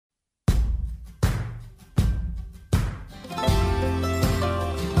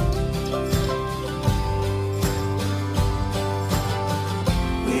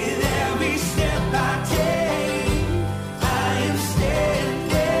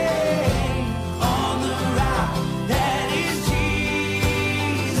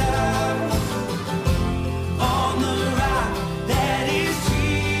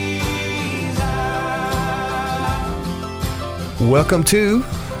Welcome to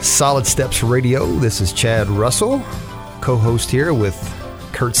Solid Steps Radio. This is Chad Russell, co-host here with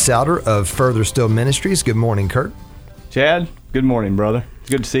Kurt Souter of Further Still Ministries. Good morning, Kurt. Chad, good morning, brother. It's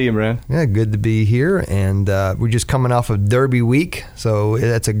good to see you, man. Yeah, good to be here. And we're just coming off of Derby week, so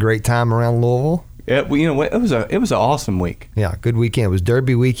that's a great time around Louisville. Yeah, well, you know, it was an awesome week. Yeah, good weekend. It was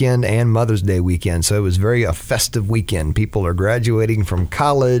Derby weekend and Mother's Day weekend, so it was a festive weekend. People are graduating from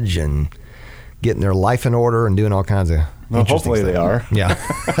college and getting their life in order and doing all kinds of interesting hopefully stuff. they are. Yeah,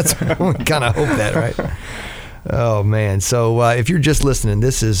 we kind of hope that, right? Oh, man. So if you're just listening,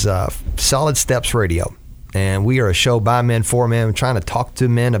 this is Solid Steps Radio, and we are a show by men, for men, trying to talk to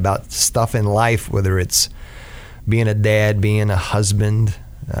men about stuff in life, whether it's being a dad, being a husband,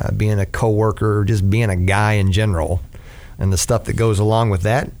 being a coworker, just being a guy in general, and the stuff that goes along with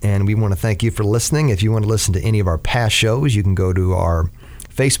that. And we want to thank you for listening. If you want to listen to any of our past shows, you can go to our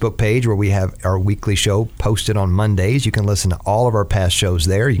Facebook page where we have our weekly show posted on Mondays. You can listen to all of our past shows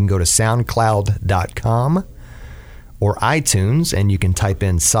there. You can go to SoundCloud.com or iTunes, and you can type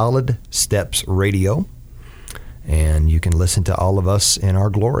in Solid Steps Radio, and you can listen to all of us in our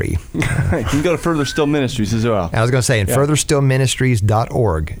glory. You can go to Further Still Ministries as well. I was going to say,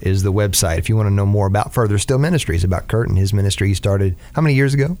 furtherstillministries.org is the website. If you want to know more about Further Still Ministries, about Kurt and his ministry he started, how many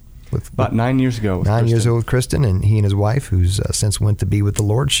years ago? About 9 years ago. With 9 years old with Kristen, and he and his wife, who's since went to be with the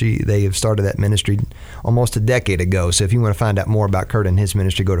Lord. They have started that ministry almost a decade ago. So if you want to find out more about Kurt and his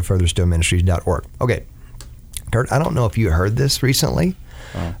ministry, go to furtherstillministries.org. Okay, Kurt, I don't know if you heard this recently.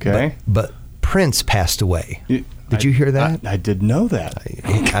 Okay. But Prince passed away. Did you hear that? I did know that.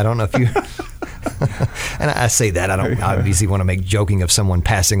 I don't know if you... And I say that, I don't obviously want to make joking of someone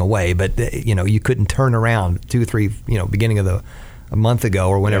passing away, but you couldn't turn around 2 or 3, beginning of a month ago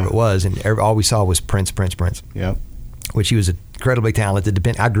or whenever it was, and all we saw was Prince. Yeah. Which he was incredibly talented.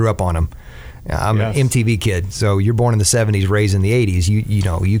 I grew up on him. I'm an MTV kid, so you're born in the 70s, raised in the 80s.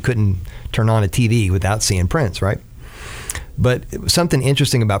 You couldn't turn on a TV without seeing Prince, right? But something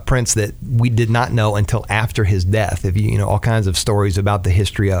interesting about Prince that we did not know until after his death, if you know all kinds of stories about the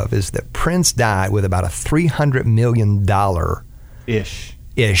history of, is that Prince died with about a $300 million ish,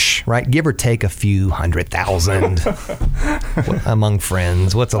 right? Give or take a few $100,000 among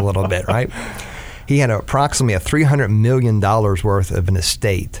friends. What's a little bit, right? He had approximately a $300 million worth of an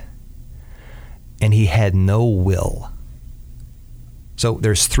estate, and he had no will. So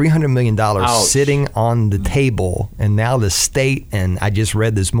there's $300 million sitting on the table, and now the state, and I just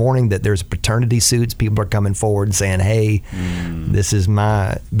read this morning that there's paternity suits. People are coming forward saying, hey, this is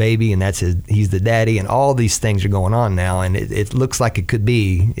my baby, and he's the daddy, and all these things are going on now, and it looks like it could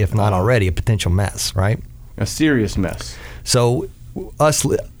be, if not already, a potential mess, right? A serious mess. So us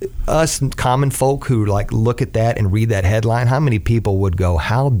common folk who look at that and read that headline, how many people would go,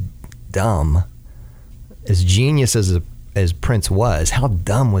 how dumb, as genius as Prince was, how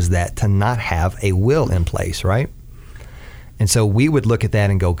dumb was that to not have a will in place, right? And so we would look at that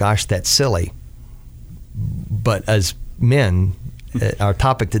and go, gosh, that's silly. But as men, our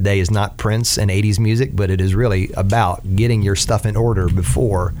topic today is not Prince and 80s music, but it is really about getting your stuff in order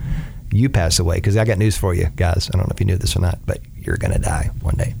before you pass away. Because I got news for you, guys. I don't know if you knew this or not, but you're going to die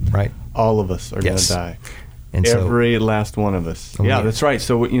one day, right? All of us are going to die. And every last one of us. Yeah, that's right.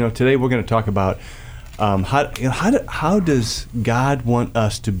 So, today we're going to talk about how does God want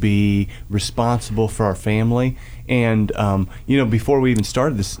us to be responsible for our family? And, before we even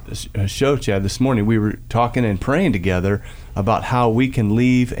started this show, Chad, this morning, we were talking and praying together about how we can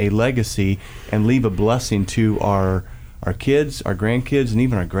leave a legacy and leave a blessing to our kids, our grandkids, and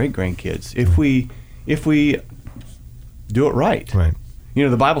even our great-grandkids if we do it right. Right.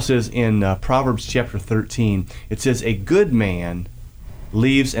 The Bible says in Proverbs chapter 13, it says, a good man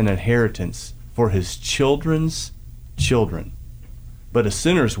leaves an inheritance for his children's children, but a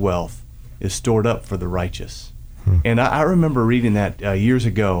sinner's wealth is stored up for the righteous. And I remember reading that years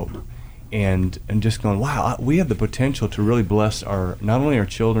ago and just going, wow, we have the potential to really bless not only our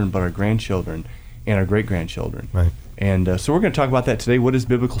children, but our grandchildren and our great-grandchildren. Right. And so we're going to talk about that today. What is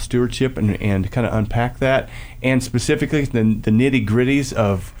biblical stewardship, and kind of unpack that, and specifically the nitty-gritties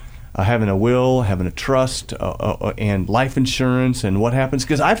of having a will, having a trust, and life insurance, and what happens.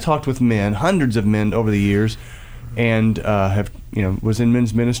 Because I've talked with men, hundreds of men over the years, and was in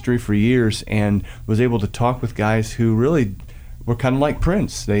men's ministry for years, and was able to talk with guys who really were kind of like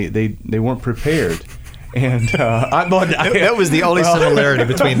Prince. They weren't prepared. And that was the only similarity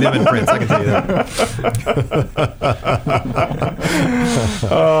between them and Prince. I can tell you that.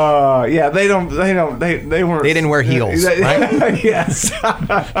 Yeah, they weren't. They didn't wear heels, right? Yes.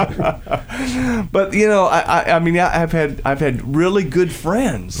 But I've had really good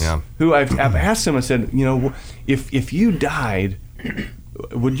friends who I've asked them. I said, if you died,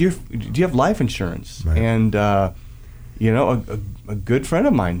 do you have life insurance? Right. And a good friend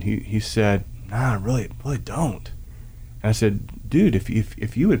of mine, he said, nah, I really don't. And I said, dude,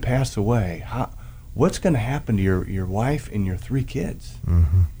 if you would pass away, what's going to happen to your wife and your 3 kids?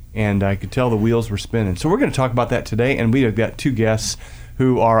 Mm-hmm. And I could tell the wheels were spinning. So we're going to talk about that today, and we have got 2 guests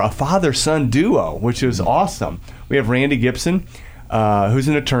who are a father-son duo, which is awesome. We have Randy Gibson, who's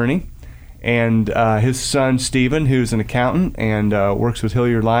an attorney, and his son Stephen, who's an accountant and works with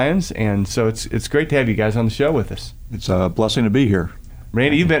Hilliard Lyons. And so it's great to have you guys on the show with us. It's a blessing to be here.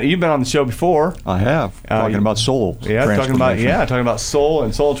 Randy, you've been on the show before. I have, talking about soul talking about soul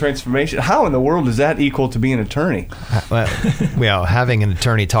and soul transformation. How in the world does that equal to being an attorney? Well, having an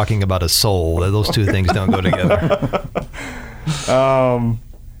attorney talking about a soul, those two things don't go together.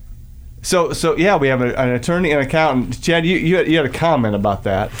 So yeah, we have an attorney and accountant. Chad, you had a comment about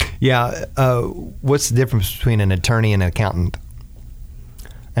that. Yeah. What's the difference between an attorney and an accountant?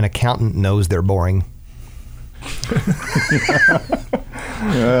 An accountant knows they're boring.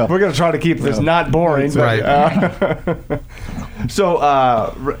 Yeah. We're going to try to keep this not boring. Right. So,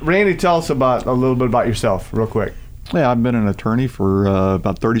 Randy, tell us a little bit about yourself real quick. Yeah, I've been an attorney for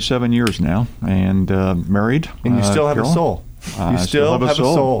about 37 years now, and married. And you still have Carol. a soul. You still have a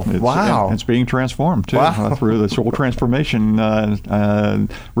soul. Wow. It's being transformed, too, through the soul transformation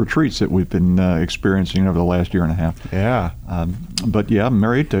retreats that we've been experiencing over the last year and a half. Yeah. But yeah, I'm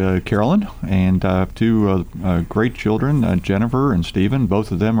married to Carolyn, and I have 2 great children, Jennifer and Stephen.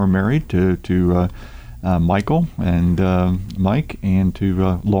 Both of them are married to Michael and Mike, and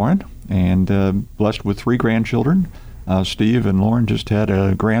to Lauren, and blessed with 3 grandchildren. Steve and Lauren just had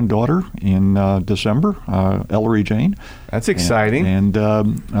a granddaughter in December, Ellery Jane. That's exciting. And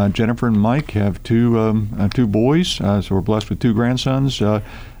Jennifer and Mike have 2 boys, so we're blessed with 2 grandsons,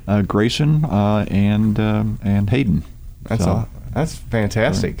 Grayson and Hayden. That's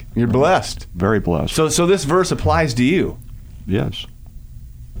fantastic. You're blessed. Very blessed. So this verse applies to you. Yes.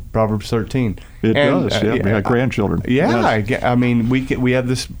 Proverbs 13. It does. Yeah, we got grandchildren. Yeah, yes. I mean, we have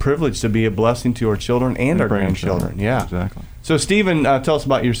this privilege to be a blessing to our children and our grandchildren. Yeah, exactly. So, Stephen, tell us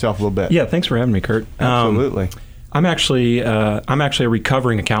about yourself a little bit. Yeah, thanks for having me, Kurt. Absolutely. I'm actually a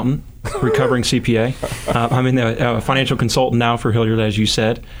recovering accountant, recovering CPA. I'm a financial consultant now for Hilliard, as you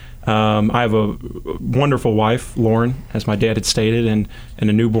said. I have a wonderful wife, Lauren, as my dad had stated, and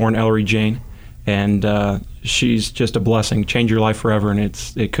a newborn, Ellery Jane. And she's just a blessing. Change your life forever, and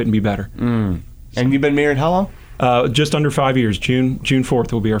it couldn't be better. Mm. And you've been married how long? Just under 5 years. June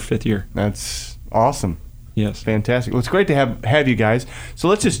 4th will be our 5th year. That's awesome. Yes. Fantastic. Well, it's great to have you guys. So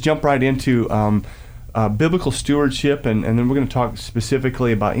let's just jump right into biblical stewardship, and then we're going to talk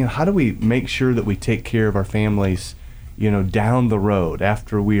specifically about how do we make sure that we take care of our families, down the road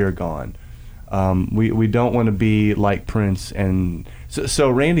after we are gone. We don't want to be like Prince. And so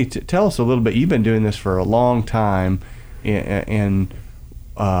Randy, tell us a little bit. You've been doing this for a long time, and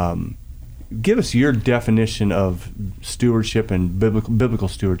give us your definition of stewardship and biblical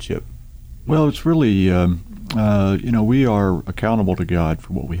stewardship. Well, it's really, we are accountable to God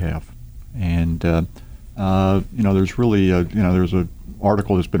for what we have. And, there's really, there's an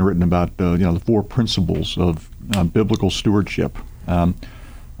article that's been written about, the 4 principles of biblical stewardship.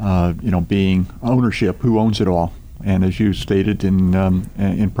 Being ownership, who owns it all, and as you stated in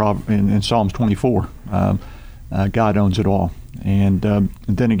Psalms 24, God owns it all, and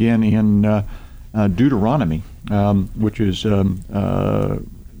then again in Deuteronomy, which is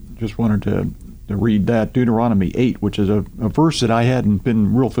just wanted to read that, Deuteronomy 8, which is a verse that I hadn't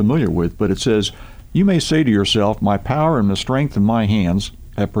been real familiar with, but it says, "You may say to yourself, my power and the strength of my hands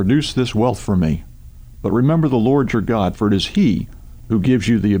have produced this wealth for me, but remember the Lord your God, for it is He who gives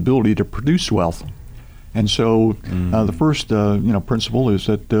you the ability to produce wealth." And so the first principle is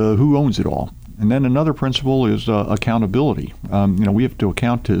that who owns it all, and then another principle is accountability. We have to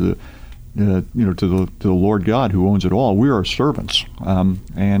account to the Lord God who owns it all. We are servants,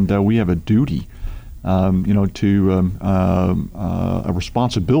 and we have a duty, to a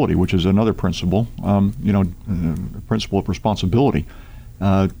responsibility, which is another principle. Principle of responsibility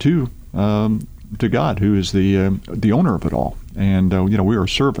to God, who is the owner of it all. And we are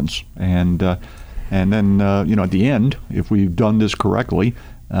servants, and then at the end, if we've done this correctly,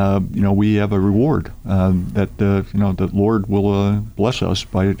 we have a reward that the Lord will bless us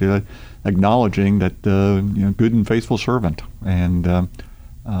by acknowledging that good and faithful servant. And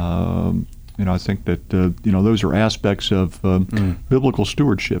I think that those are aspects of biblical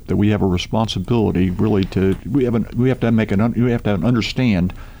stewardship, that we have a responsibility really we have to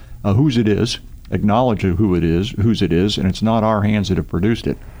understand whose it is, acknowledge whose it is, and it's not our hands that have produced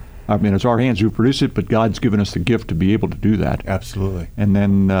it. I mean, it's our hands who produce it, but God's given us the gift to be able to do that. Absolutely. And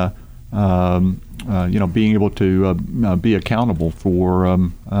then, being able to be accountable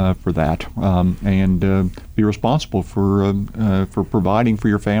for that, and be responsible for providing for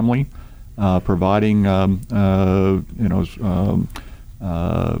your family, providing a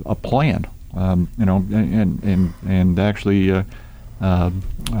plan, and actually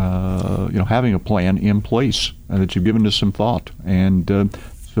having a plan in place that you've given to some thought, and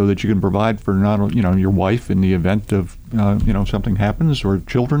so that you can provide for not only your wife in the event of something happens, or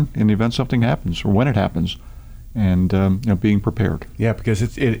children in the event something happens, or when it happens, and being prepared. Yeah, because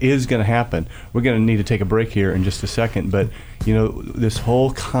it is going to happen. We're going to need to take a break here in just a second, but this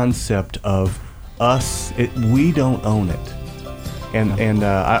whole concept of us, we don't own it. And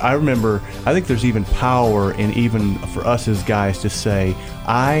I remember, I think there's even power in, even for us as guys, to say,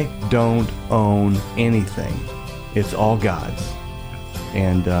 I don't own anything. It's all God's.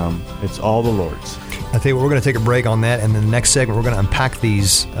 And it's all the Lord's. I tell you what, we're going to take a break on that, and in the next segment we're going to unpack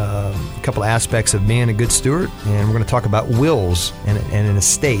these couple of aspects of being a good steward, and we're going to talk about wills and an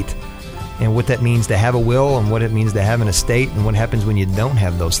estate, and what that means to have a will, and what it means to have an estate, and what happens when you don't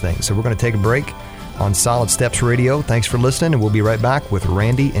have those things. So we're going to take a break on Solid Steps Radio. Thanks for listening, and we'll be right back with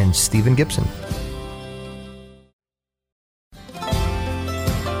Randy and Stephen Gibson.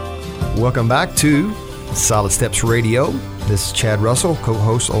 Welcome back to Solid Steps Radio. This is Chad Russell,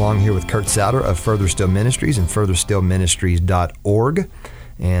 co-host along here with Kurt Souter of Further Still Ministries and furtherstillministries.org.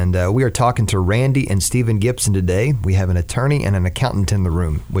 And we are talking to Randy and Stephen Gibson today. We have an attorney and an accountant in the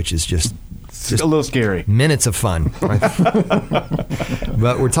room, which is just a little scary. Minutes of fun. Right?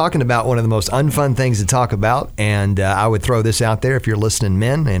 But we're talking about one of the most unfun things to talk about. And I would throw this out there if you're listening,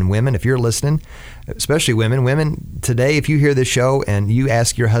 men and women, if you're listening, especially women today, if you hear this show and you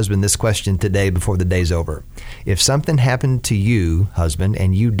ask your husband this question today before the day's over: if something happened to you, husband,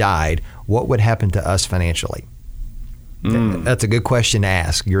 and you died, what would happen to us financially? That's a good question to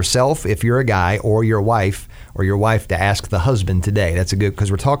ask yourself if you're a guy, or your wife to ask the husband today. That's a good, because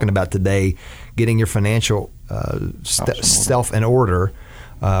we're talking about today getting your financial self in order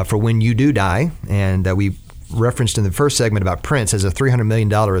for when you do die. And we referenced in the first segment about Prince has a $300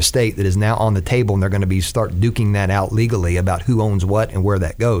 million estate that is now on the table, and they're going to start duking that out legally about who owns what and where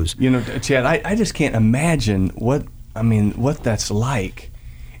that goes. Chad, I just can't imagine what that's like.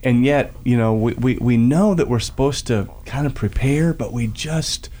 And yet, we know that we're supposed to kind of prepare, but we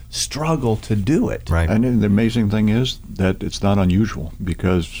just struggle to do it. Right. And the amazing thing is that it's not unusual,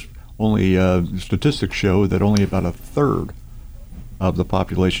 because only statistics show that only about a third of the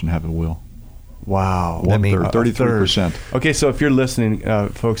population have a will. Wow. 33%. Okay, so if you're listening,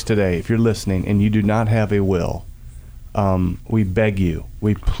 folks, today, if you're listening and you do not have a will, we beg you,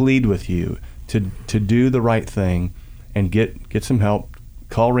 we plead with you to do the right thing and get some help.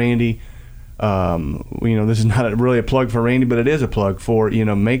 Call Randy. This is not really a plug for Randy, but it is a plug for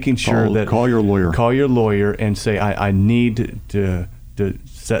making sure that call your lawyer. Call your lawyer and say, I need to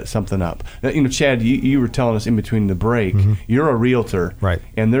set something up. Now, Chad, you were telling us in between the break, you're a realtor, right?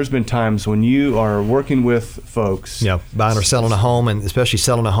 And there's been times when you are working with folks, buying or selling a home, and especially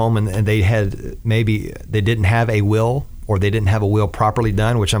selling a home, and they didn't have a will, or they didn't have a will properly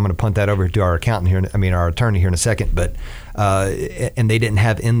done, which I'm going to punt that over to our accountant here, our attorney here in a second, but and they didn't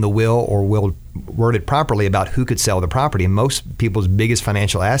have in the will or will worded properly about who could sell the property. And most people's biggest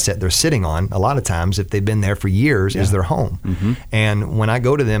financial asset they're sitting on, a lot of times, if they've been there for years, is their home. Mm-hmm. And when I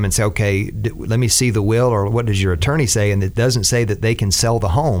go to them and say, okay, let me see the will, or what does your attorney say? And it doesn't say that they can sell the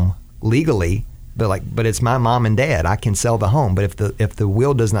home legally, but it's my mom and dad, I can sell the home. But if the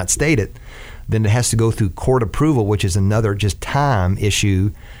will does not state it, then it has to go through court approval, which is another just time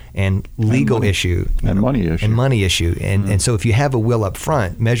issue and legal issue. And money issue. And so if you have a will up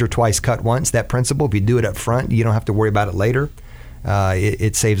front, measure twice, cut once, that principle, if you do it up front, you don't have to worry about it later.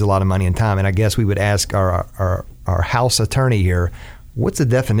 It saves a lot of money and time. And I guess we would ask our house attorney here, what's the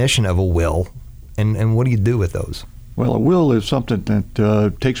definition of a will, and what do you do with those? Well, a will is something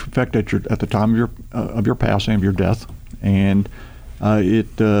that takes effect at the time of your passing, of your death, and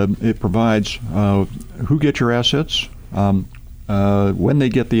it provides who gets your assets, when they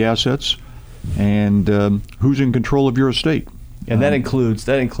get the assets, and who's in control of your estate. And that includes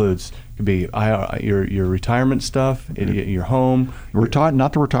could be your retirement stuff, your home.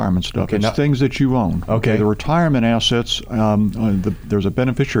 Not the retirement stuff. Okay, it's things that you own. Okay. The retirement assets. There's a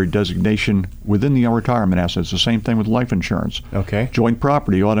beneficiary designation within the retirement assets. The same thing with life insurance. Okay. Joint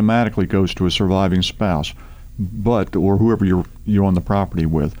property automatically goes to a surviving spouse, or whoever you own the property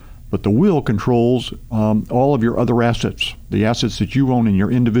with. But the will controls all of your other assets, the assets that you own in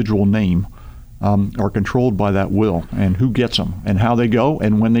your individual name. are controlled by that will, and who gets them, and how they go,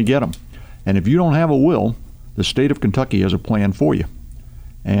 and when they get them. And if you don't have a will, the state of Kentucky has a plan for you.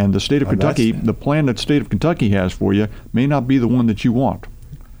 And the state of Kentucky, the plan that state of Kentucky has for you may not be the one that you want.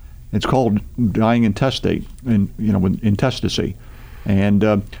 It's called dying intestate, and intestacy.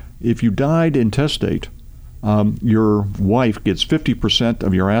 And if you died intestate, your wife gets 50%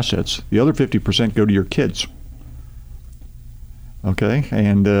 of your assets. The other 50% go to your kids. Okay,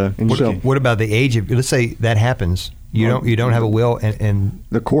 and what about the age of? Let's say that happens. You don't have a will, and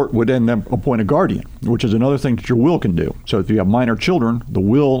the court would then appoint a guardian, which is another thing that your will can do. So if you have minor children, the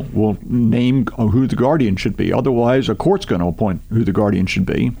will name who the guardian should be. Otherwise, a court's going to appoint who the guardian should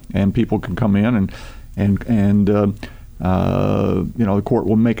be, and people can come in and the court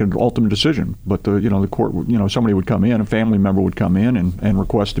will make an ultimate decision. But the court, somebody would come in, a family member would come in and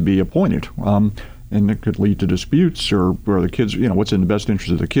request to be appointed. And it could lead to disputes or the kids, what's in the best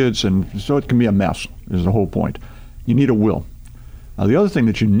interest of the kids. And so it can be a mess, is the whole point. You need a will. The other thing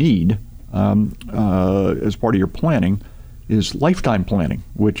that you need as part of your planning is lifetime planning,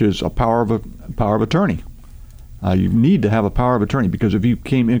 which is a power of attorney. You need to have a power of attorney because if you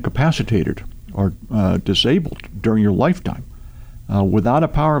became incapacitated or disabled during your lifetime, without a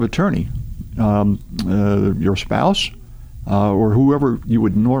power of attorney, your spouse or whoever you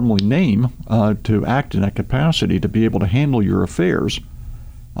would normally name to act in that capacity to be able to handle your affairs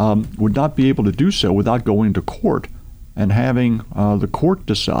would not be able to do so without going to court and having the court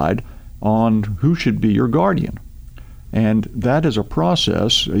decide on who should be your guardian. And that is a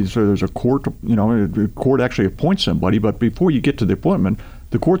process. So there's a court, the court actually appoints somebody, but before you get to the appointment,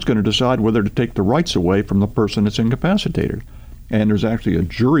 the court's going to decide whether to take the rights away from the person that's incapacitated. And there's actually a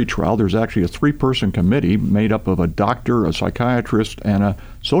jury trial. There's actually a 3-person committee made up of a doctor, a psychiatrist, and a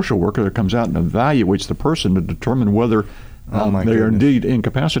social worker that comes out and evaluates the person to determine whether they are indeed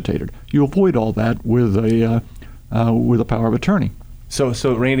incapacitated. You avoid all that with a power of attorney. So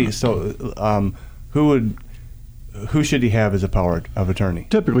Randy, who should he have as a power of attorney?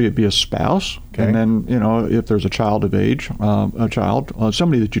 Typically, it'd be a spouse, okay. And then if there's a child of age,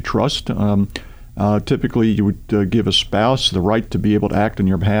 somebody that you trust. Typically, you would give a spouse the right to be able to act on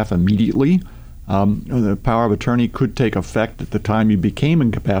your behalf immediately. The power of attorney could take effect at the time you became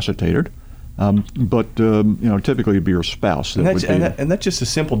incapacitated, but typically it'd be your spouse. And that's just a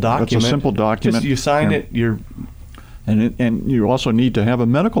simple document. That's a simple document. Just you sign it. And you also need to have a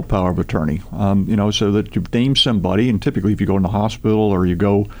medical power of attorney, so that you've named somebody. And typically, if you go in the hospital or you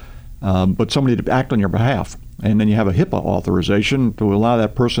go, but somebody to act on your behalf. And then you have a HIPAA authorization to allow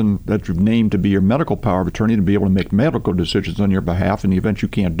that person that you've named to be your medical power of attorney to be able to make medical decisions on your behalf in the event you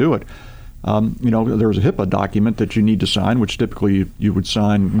can't do it. There's a HIPAA document that you need to sign, which typically you would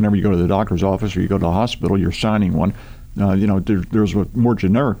sign whenever you go to the doctor's office or you go to the hospital. You're signing one. There's a more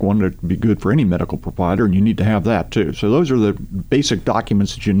generic one that would be good for any medical provider, and you need to have that too. So those are the basic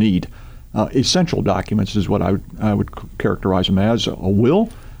documents that you need. Essential documents is what I would characterize them as: a will,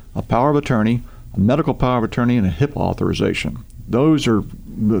 a power of attorney, a medical power of attorney, and a HIPAA authorization. Those are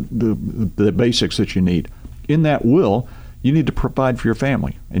the basics that you need. In that will, you need to provide for your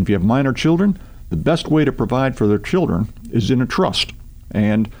family. And if you have minor children, the best way to provide for their children is in a trust.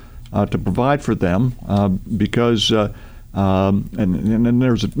 And to provide for them because and then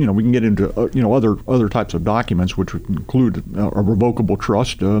there's we can get into other types of documents which would include a revocable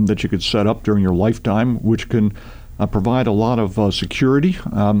trust that you could set up during your lifetime, which can provide a lot of security,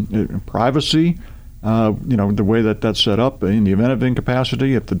 privacy. The way that's set up in the event of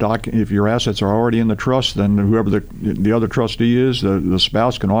incapacity, if your assets are already in the trust, then whoever the other trustee is, the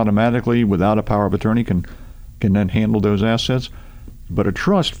spouse can automatically, without a power of attorney, can then handle those assets. But a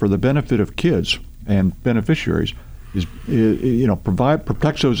trust for the benefit of kids and beneficiaries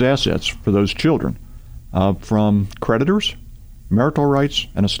protects those assets for those children from creditors, marital rights,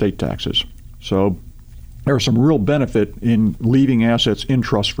 and estate taxes. So there's some real benefit in leaving assets in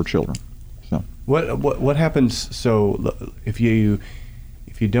trust for children. So what happens? So if you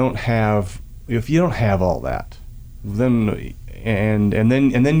don't have all that, then and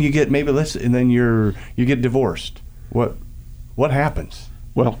then you get you get divorced. What happens?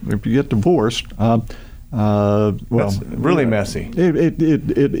 Well, if you get divorced, that's really messy. It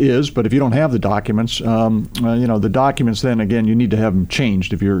is, but if you don't have the documents, the documents, then again, you need to have them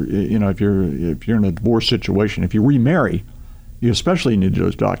changed. If you're in a divorce situation, if you remarry, you especially need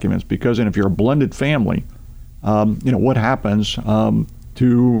those documents because, and if you're a blended family, what happens if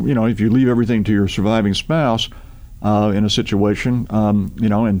you leave everything to your surviving spouse in a situation,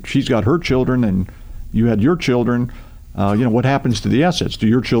 and she's got her children and you had your children. What happens to the assets? Do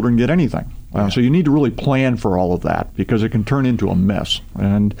your children get anything? So you need to really plan for all of that because it can turn into a mess.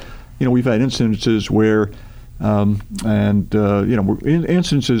 And we've had instances where,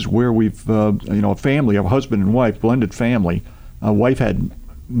 instances where we've, a family, a husband and wife, blended family. Wife had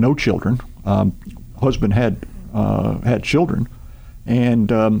no children. Husband had children, and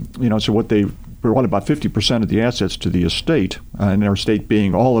so what they brought about 50% of the assets to the estate, and their estate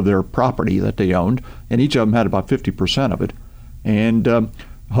being all of their property that they owned, and each of them had about 50% of it. And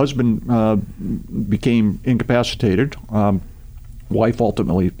husband became incapacitated. Wife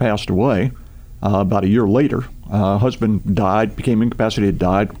ultimately passed away about a year later. Husband died, became incapacitated,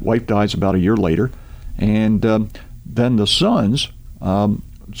 died. Wife dies about a year later. And then the sons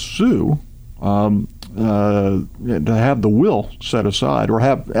sue to have the will set aside, or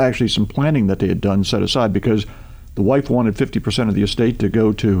have actually some planning that they had done set aside, because the wife wanted 50% of the estate to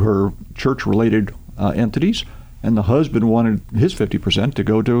go to her church-related entities, and the husband wanted his 50% to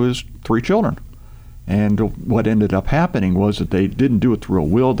go to his 3 children. And what ended up happening was that they didn't do it through a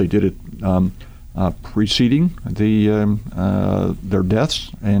will; they did it preceding their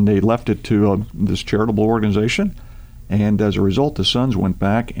deaths, and they left it to this charitable organization. And as a result, the sons went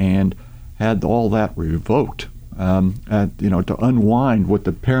back and had all that revoked, to unwind what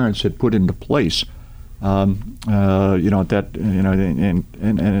the parents had put into place. In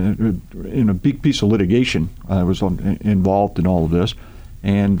a big piece of litigation was involved in all of this,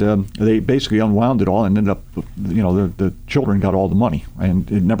 and they basically unwound it all and ended up, the children got all the money,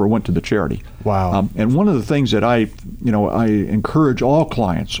 and it never went to the charity. Wow. And one of the things that I encourage all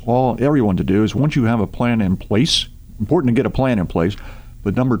clients, everyone to do is, once you have a plan in place, important to get a plan in place,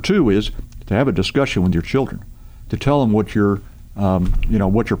 but number 2 is to have a discussion with your children, to tell them what your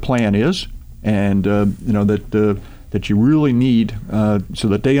plan is, and that you really need, so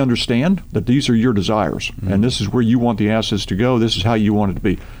that they understand that these are your desires, and this is where you want the assets to go. This is how you want it to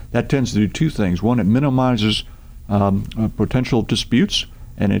be. That tends to do 2 things. One, it minimizes potential disputes,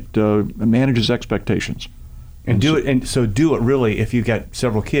 and it manages expectations. And do it really, if you've got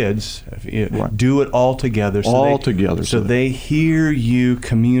several kids, Right. do it all together. So they hear you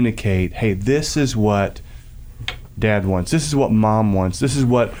communicate, hey, this is what Dad wants. This is what Mom wants. This is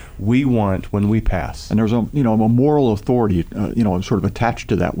what we want when we pass. And there's a moral authority, sort of attached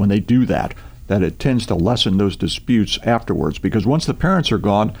to that when they do that it tends to lessen those disputes afterwards. Because once the parents are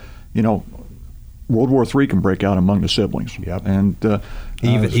gone, World War III can break out among the siblings. Yep. And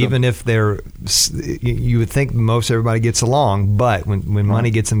even if they're, you would think most everybody gets along, but when money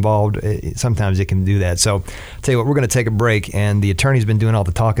gets involved, sometimes it can do that. So I'll tell you what, we're going to take a break, and the attorney's been doing all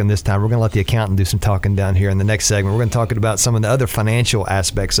the talking this time. We're going to let the accountant do some talking down here in the next segment. We're going to talk about some of the other financial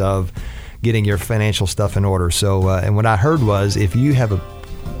aspects of getting your financial stuff in order. So, and what I heard was, if you're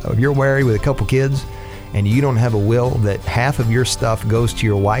married with a couple kids, and you don't have a will, that half of your stuff goes to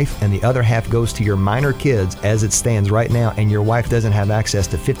your wife and the other half goes to your minor kids as it stands right now, and your wife doesn't have access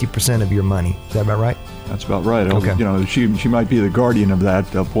to 50% of your money. Is that about right? That's about right. Okay. She might be the guardian of that,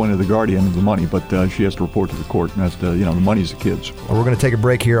 point of the guardian of the money, but she has to report to the court, and that's the money's the kids. Well, we're going to take a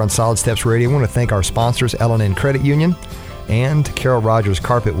break here on Solid Steps Radio. I want to thank our sponsors, L&N Credit Union and Carol Rogers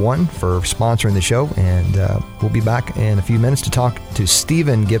Carpet One, for sponsoring the show. And we'll be back in a few minutes to talk to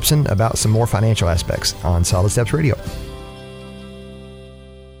Stephen Gibson about some more financial aspects on Solid Steps Radio.